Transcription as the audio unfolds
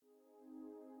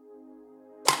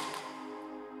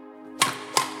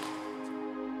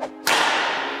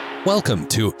Welcome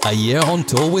to A Year on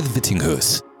Tour with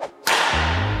Vittinghus.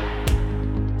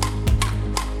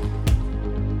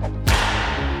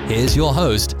 Here's your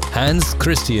host, Hans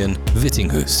Christian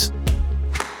Vittinghus.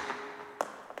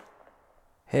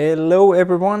 Hello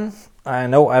everyone. I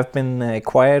know I've been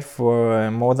quiet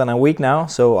for more than a week now,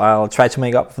 so I'll try to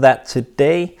make up for that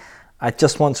today. I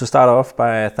just want to start off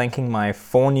by thanking my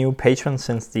 4 new patrons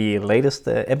since the latest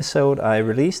episode I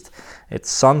released. It's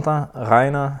Sandra,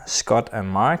 Rainer, Scott and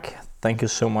Mark. Thank you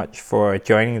so much for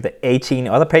joining the 18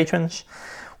 other patrons,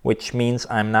 which means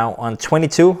I'm now on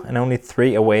 22 and only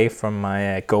 3 away from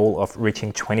my goal of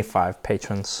reaching 25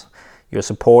 patrons. Your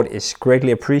support is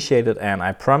greatly appreciated, and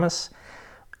I promise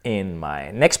in my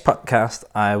next podcast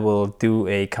I will do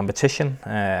a competition.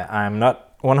 I'm not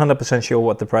 100% sure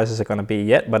what the prizes are going to be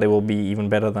yet, but it will be even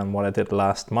better than what I did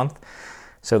last month.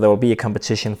 So there will be a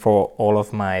competition for all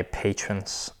of my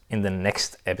patrons in the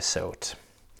next episode.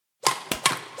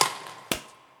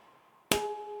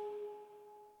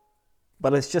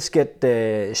 But let's just get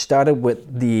started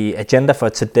with the agenda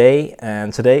for today.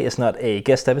 And today is not a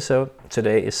guest episode.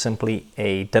 Today is simply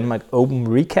a Denmark Open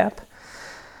recap.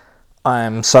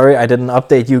 I'm sorry I didn't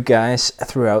update you guys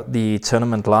throughout the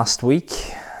tournament last week.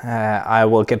 I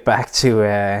will get back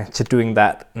to doing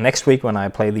that next week when I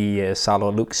play the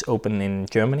Saarlouis Lux Open in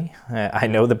Germany. I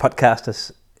know the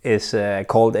podcast is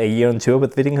called A Year on Tour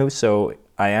with Vittinghus, so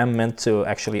I am meant to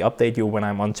actually update you when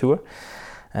I'm on tour.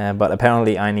 But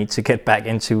apparently I need to get back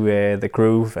into the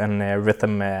groove and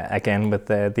rhythm again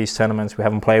with these tournaments. We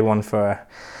haven't played one for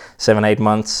 7-8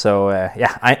 months, so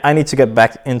I need to get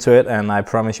back into it, and I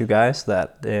promise you guys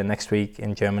that next week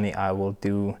in Germany I will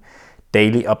do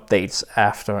daily updates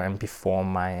after and before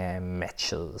my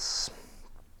matches.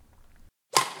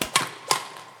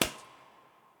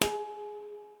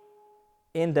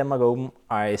 In Denmark Open,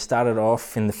 I started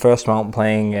off in the first round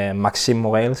playing Maxime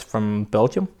Morales from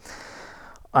Belgium.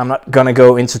 I'm not gonna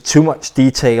go into too much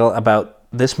detail about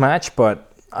this match,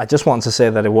 but I just want to say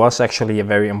that it was actually a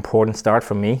very important start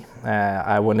for me.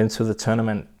 I went into the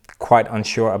tournament quite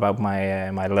unsure about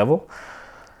my level.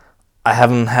 I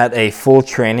haven't had a full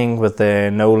training with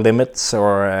no limits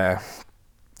or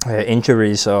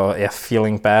injuries or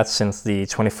feeling bad since the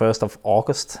 21st of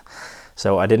August.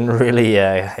 So I didn't really,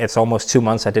 it's almost 2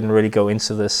 months, I didn't really go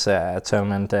into this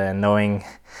tournament knowing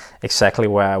exactly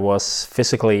where I was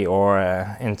physically or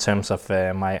in terms of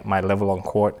my level on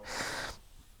court.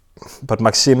 But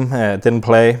Maxime didn't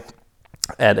play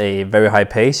at a very high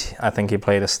pace. I think he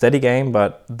played a steady game,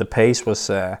 but the pace was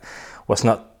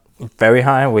not very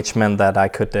high, which meant that I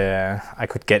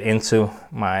could get into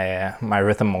my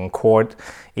rhythm on court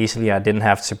easily. I didn't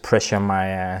have to pressure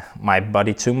my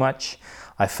body too much.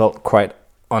 I felt quite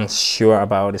unsure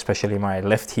about especially my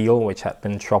left heel, which had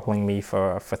been troubling me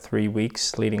for 3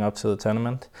 weeks leading up to the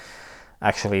tournament.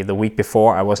 Actually, the week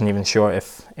before I wasn't even sure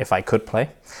if I could play.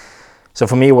 So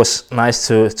for me it was nice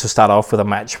to start off with a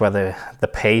match where the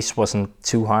pace wasn't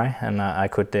too high, and I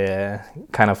could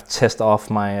kind of test off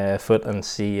my foot and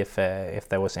see if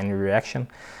there was any reaction.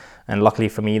 And luckily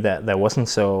for me that there wasn't,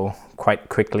 so quite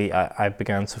quickly I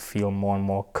began to feel more and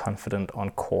more confident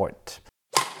on court.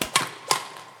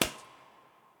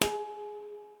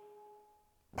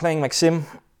 Playing Maxime,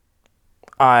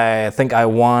 I think I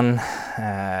won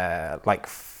like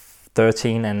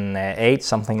 13-8,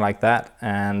 something like that,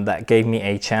 and that gave me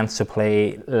a chance to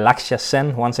play Lakshya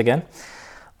Sen once again.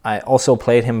 I also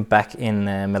played him back in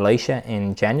Malaysia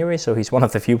in January, so he's one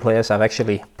of the few players I've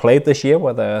actually played this year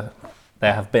where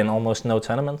there have been almost no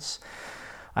tournaments.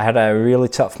 I had a really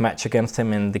tough match against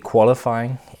him in the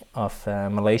qualifying of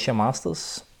Malaysia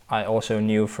Masters. I also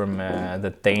knew from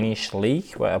the Danish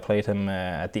league where I played him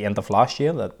at the end of last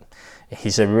year that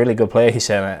he's a really good player. He's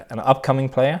an upcoming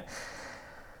player.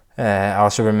 I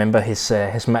also remember his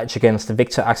match against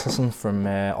Victor Axelsen from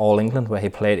All England, where he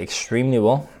played extremely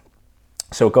well.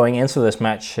 So going into this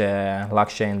match,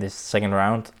 Lakshya in this second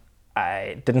round,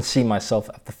 I didn't see myself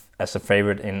as a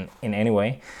favorite in any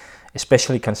way,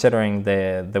 especially considering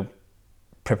the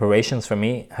preparations for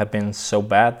me have been so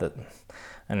bad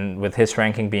and with his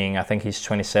ranking being, I think he's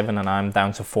 27 and I'm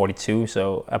down to 42.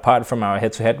 So apart from our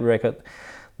head-to-head record,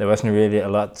 there wasn't really a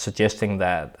lot suggesting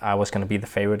that I was going to be the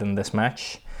favorite in this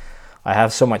match. I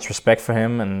have so much respect for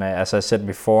him, and as I said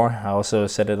before, I also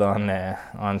said it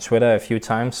on Twitter a few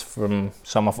times from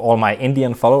some of all my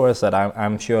Indian followers that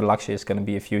I'm sure Lakshya is going to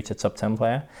be a future top 10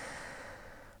 player.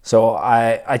 So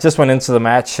I just went into the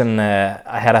match and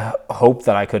I had a hope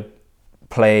that I could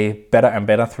play better and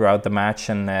better throughout the match,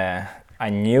 and I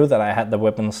knew that I had the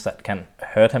weapons that can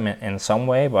hurt him in some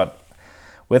way, but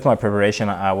with my preparation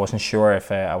I wasn't sure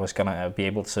if I was gonna be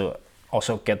able to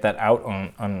also get that out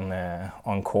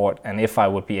on court, and if I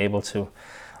would be able to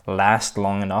last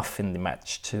long enough in the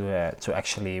match to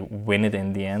actually win it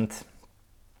in the end.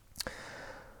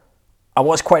 I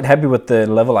was quite happy with the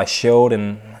level I showed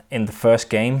in the first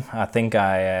game. I think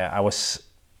I was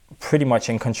pretty much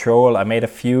in control. I made a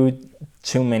few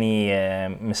too many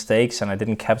mistakes, and I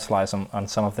didn't capitalize on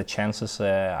some of the chances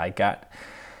I got.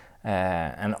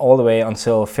 And all the way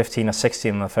until 15 or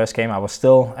 16 in the first game, I was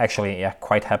still actually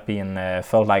quite happy and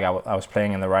felt like I was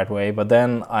playing in the right way. But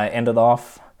then I ended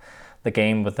off the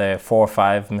game with 4 or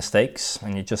 5 mistakes,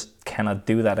 and you just cannot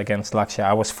do that against Lakshya.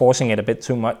 I was forcing it a bit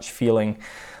too much, feeling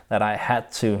that I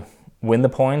had to win the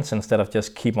points instead of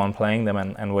just keep on playing them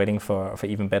and waiting for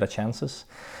even better chances.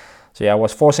 So I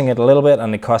was forcing it a little bit,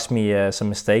 and it cost me some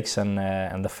mistakes in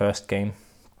the first game.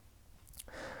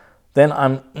 Then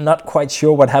I'm not quite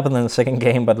sure what happened in the second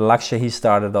game, but Lakshya, he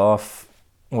started off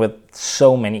with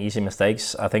so many easy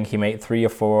mistakes. I think he made 3 or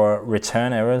 4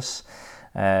 return errors.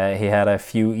 He had a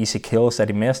few easy kills that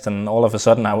he missed, and all of a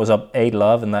sudden I was up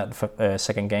 8-love in that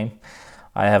second game.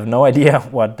 I have no idea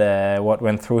what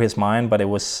went through his mind, but it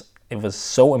was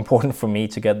so important for me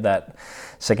to get that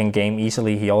second game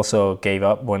easily. He also gave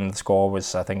up when the score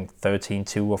was, I think,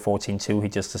 13-2 or 14-2. He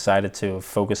just decided to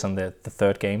focus on the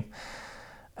third game.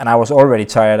 And I was already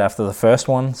tired after the first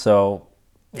one, so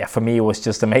for me it was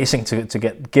just amazing to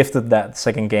get gifted that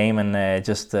second game and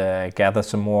just gather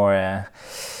some more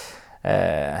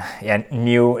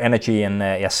new energy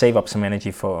and save up some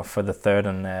energy for the third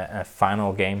and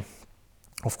final game.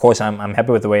 Of course, I'm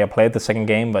happy with the way I played the second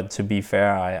game, but to be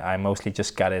fair, I mostly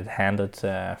just got it handed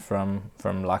from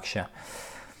Lakshya.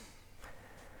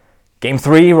 Game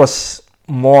 3 was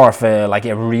more of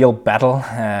a real battle.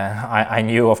 I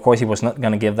knew, of course, he was not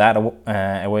going to give that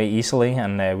away easily,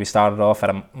 and we started off at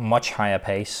a much higher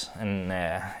pace and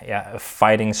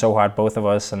fighting so hard, both of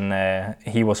us, and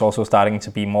he was also starting to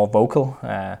be more vocal.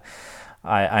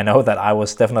 I know that I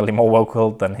was definitely more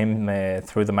vocal than him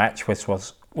through the match,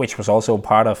 which was also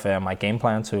part of my game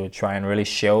plan, to try and really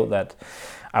show that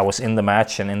I was in the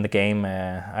match and in the game.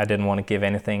 I didn't want to give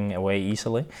anything away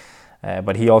easily.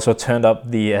 But he also turned up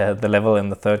the level in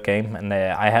the third game, and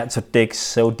I had to dig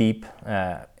so deep,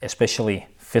 especially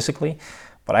physically,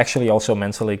 but actually also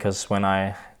mentally, because when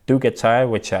I do get tired,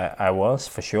 which I was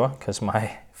for sure, because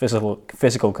my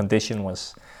physical condition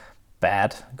was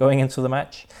bad going into the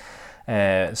match.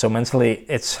 So mentally,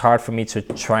 it's hard for me to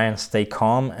try and stay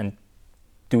calm and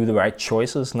do the right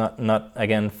choices, not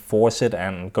again force it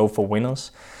and go for winners.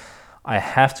 I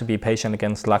have to be patient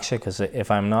against Lakshya, because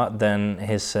if I'm not, then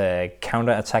his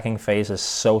counter-attacking phase is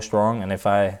so strong, and if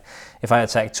I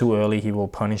attack too early, he will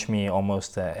punish me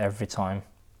almost every time.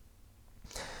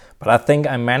 But I think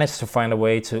I managed to find a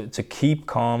way to keep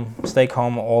calm, stay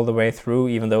calm all the way through,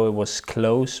 even though it was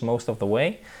close most of the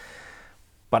way.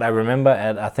 But I remember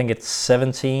at, I think it's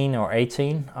 17 or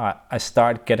 18, I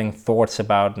start getting thoughts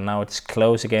about, now it's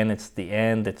close again, it's the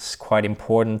end, it's quite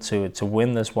important to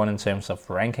win this one in terms of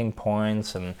ranking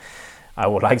points, and I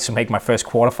would like to make my first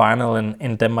quarterfinal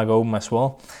in Denmark Open as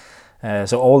well.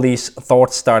 So all these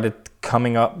thoughts started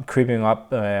creeping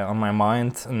up on my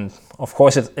mind, and of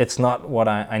course it's not what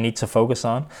I need to focus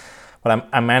on. But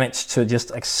I managed to just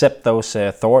accept those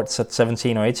thoughts at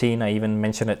 17 or 18. I even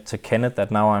mentioned it to Kenneth that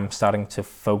now I'm starting to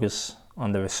focus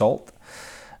on the result.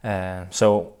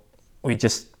 So we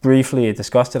just briefly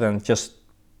discussed it, and just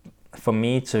for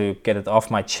me to get it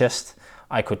off my chest,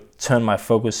 I could turn my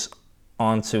focus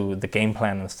onto the game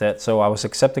plan instead. So I was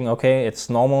accepting, okay,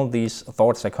 it's normal, these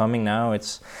thoughts are coming now,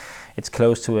 it's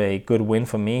close to a good win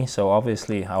for me, so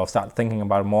obviously I'll start thinking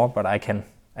about it more, but I can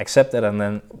accept it and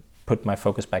then put my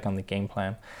focus back on the game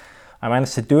plan. I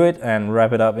managed to do it and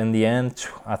wrap it up in the end,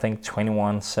 I think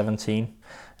 21-17.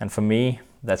 And for me,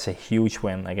 that's a huge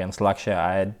win against Lakshya.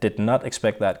 I did not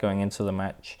expect that going into the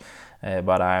match,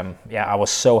 but I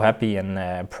was so happy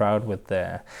and proud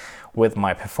with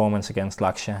my performance against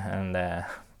Lakshya. And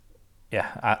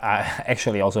I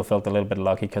actually also felt a little bit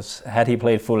lucky, because had he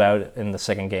played full out in the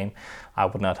second game, I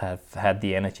would not have had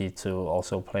the energy to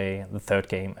also play the third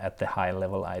game at the high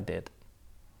level I did.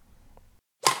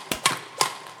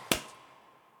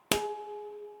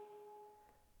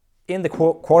 In the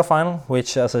quarterfinal,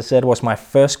 which, as I said, was my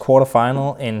first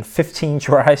quarterfinal in 15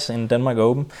 tries in Denmark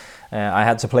Open, I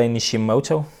had to play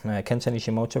Nishimoto, Kenta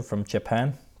Nishimoto from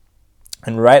Japan.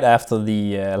 And right after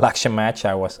the Lakshya match,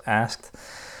 I was asked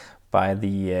by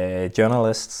the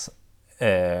journalists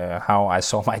how I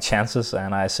saw my chances,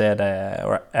 and I said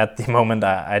at the moment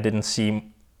I didn't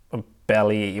see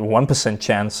barely 1%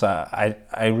 chance.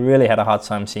 I really had a hard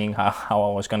time seeing how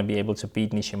I was going to be able to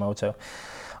beat Nishimoto.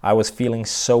 I was feeling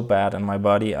so bad in my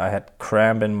body. I had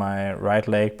cramp in my right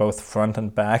leg, both front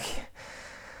and back.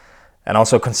 And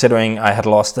also considering I had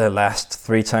lost the last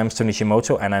 3 times to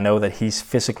Nishimoto, and I know that he's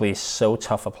physically so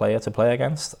tough a player to play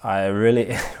against, I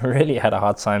really, really had a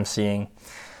hard time seeing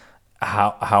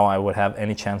how I would have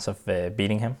any chance of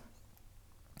beating him.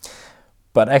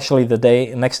 But actually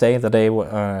next day,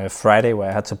 Friday, where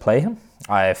I had to play him,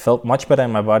 I felt much better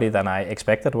in my body than I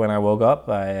expected when I woke up.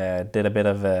 I did a bit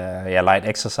of light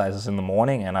exercises in the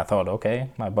morning, and I thought, okay,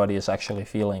 my body is actually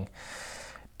feeling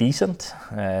decent.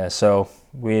 So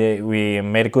we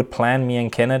made a good plan, me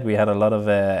and Kenneth. We had a lot of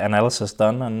analysis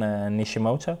done on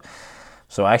Nishimoto.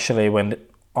 So I actually went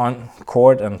on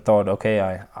court and thought, okay,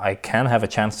 I can have a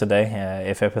chance today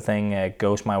if everything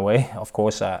goes my way. Of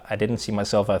course, I didn't see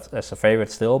myself as a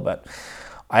favorite still, but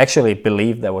I actually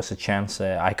believed there was a chance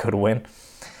I could win.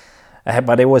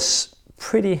 But it was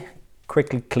pretty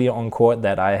quickly clear on court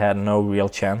that I had no real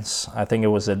chance. I think it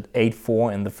was at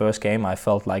 8-4 in the first game. I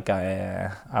felt like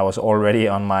I was already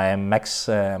on my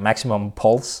maximum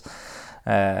pulse.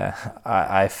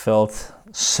 I felt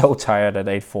so tired at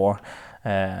 8-4.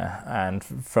 And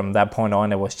from that point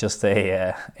on, it was just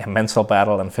a mental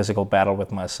battle and physical battle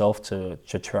with myself to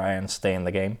try and stay in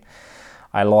the game.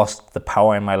 I lost the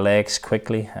power in my legs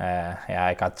quickly.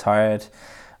 I got tired.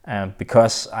 And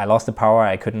because I lost the power,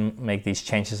 I couldn't make these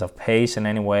changes of pace in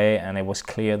any way. And it was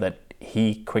clear that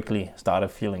he quickly started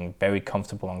feeling very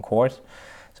comfortable on court.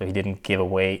 So he didn't give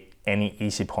away any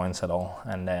easy points at all.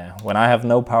 And when I have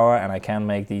no power and I can't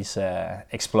make these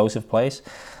explosive plays,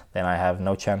 then I have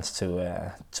no chance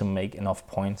to make enough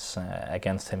points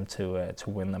against him to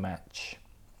win the match.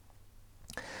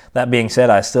 That being said,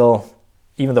 I still,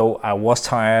 even though I was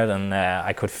tired and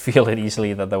I could feel it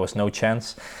easily that there was no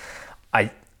chance, I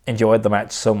enjoyed the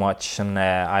match so much, and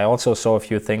I also saw a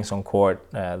few things on court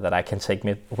that I can take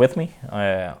with me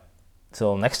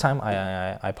till next time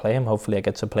I play him. Hopefully I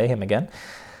get to play him again.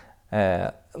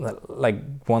 Like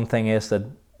one thing is that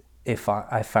if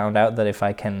I found out that if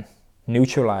I can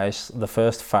neutralize the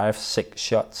first 5-6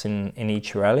 shots in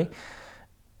each rally,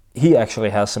 he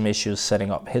actually has some issues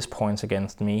setting up his points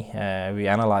against me. We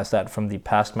analyzed that from the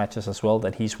past matches as well,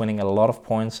 that he's winning a lot of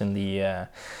points in the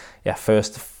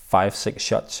first 5-6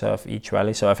 shots of each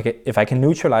rally. So if I can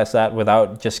neutralize that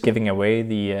without just giving away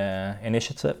the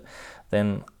initiative,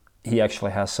 then he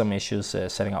actually has some issues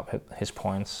setting up his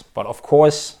points. But of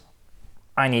course,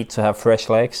 I need to have fresh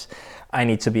legs. I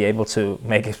need to be able to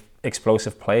make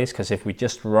explosive plays, because if we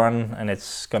just run and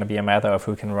it's going to be a matter of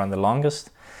who can run the longest,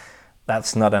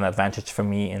 that's not an advantage for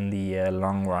me in the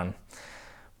long run.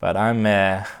 But I'm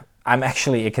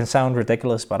actually, it can sound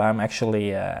ridiculous, but I'm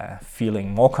actually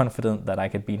feeling more confident that I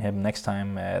could beat him next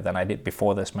time than I did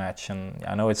before this match. And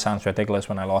I know it sounds ridiculous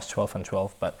when I lost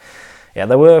 12-12, but yeah,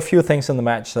 there were a few things in the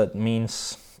match that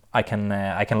means I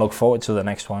can look forward to the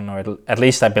next one, or at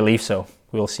least I believe so.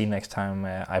 We'll see next time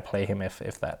I play him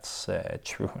if that's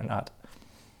true or not.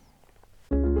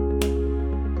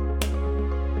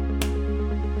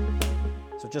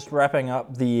 So just wrapping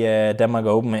up the Denmark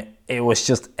Open, it was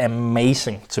just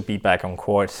amazing to be back on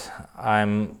court.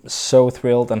 I'm so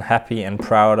thrilled and happy and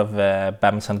proud of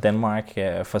Badminton Denmark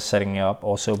for setting it up,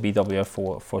 also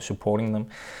BWF for supporting them,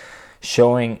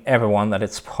 showing everyone that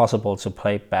it's possible to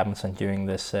play badminton during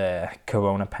this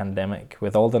corona pandemic.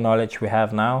 With all the knowledge we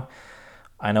have now,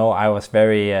 I know I was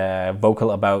very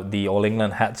vocal about the All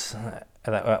England hats.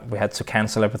 We had to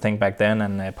cancel everything back then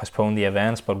and postpone the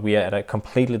events, but we are at a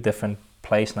completely different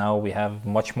place now. We have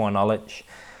much more knowledge,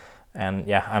 and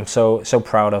yeah, I'm so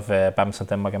proud of Badminton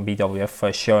Denmark and BWF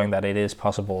for showing that it is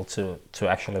possible to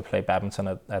actually play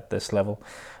badminton at this level.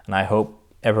 And I hope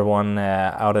everyone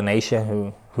out in Asia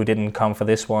who didn't come for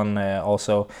this one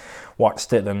also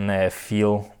watched it and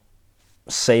feel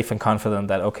safe and confident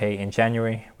that okay, in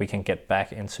January we can get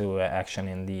back into action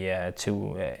in the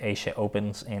 2 Asia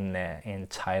Opens in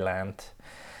Thailand.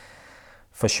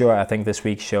 For sure, I think this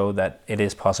week showed that it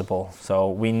is possible. So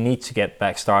we need to get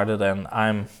back started, and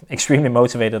I'm extremely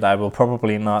motivated. I will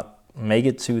probably not make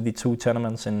it to the 2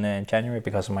 tournaments in January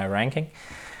because of my ranking,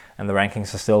 and the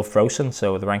rankings are still frozen.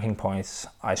 So the ranking points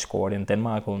I scored in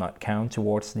Denmark will not count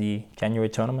towards the January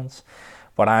tournaments.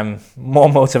 But I'm more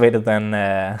motivated than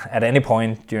at any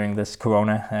point during this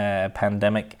corona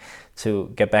pandemic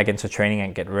to get back into training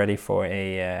and get ready for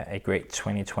a great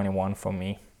 2021 for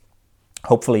me.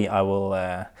 Hopefully I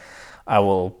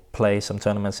will play some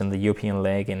tournaments in the European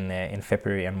League in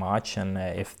February and March, and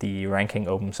if the ranking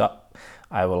opens up,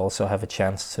 I will also have a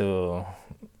chance to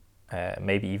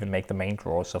maybe even make the main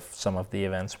draws of some of the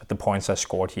events with the points I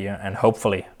scored here, and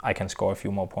hopefully I can score a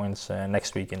few more points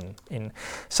next week in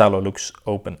Saarlouis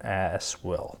Open as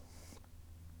well.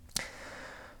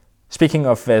 Speaking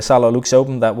of Saarlouis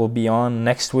Open, that will be on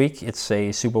next week. It's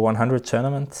a Super 100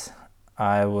 tournament.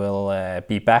 I will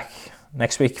be back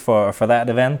next week for that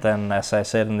event, and as I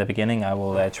said in the beginning, I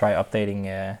will try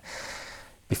updating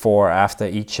before or after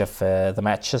each of the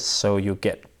matches, so you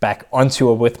get back on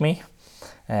tour with me.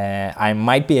 I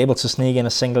might be able to sneak in a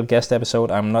single guest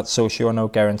episode. I'm not so sure, no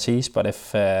guarantees, but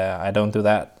if I don't do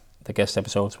that, the guest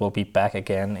episodes will be back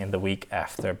again in the week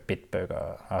after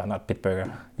Bitburger. Not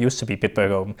Bitburger, used to be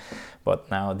Bitburger Open, but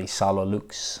now the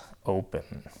Saarlouis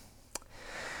Open.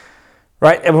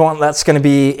 Right, everyone, that's going to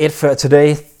be it for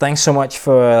today. Thanks so much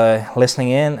for listening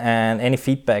in, and any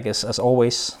feedback is, as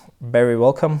always, very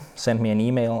welcome. Send me an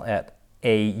email at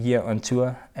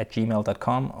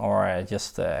ayearontour@gmail.com or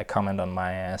just comment on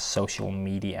my social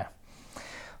media.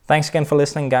 Thanks again for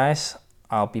listening, guys.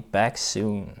 I'll be back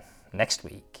soon next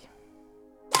week.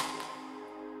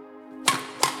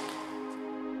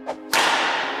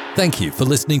 Thank you for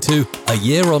listening to A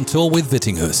Year on Tour with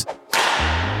Vittinghus.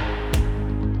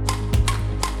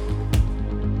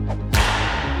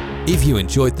 If you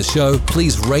enjoyed the show,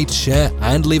 please rate, share,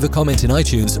 and leave a comment in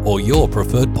iTunes or your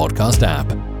preferred podcast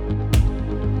app.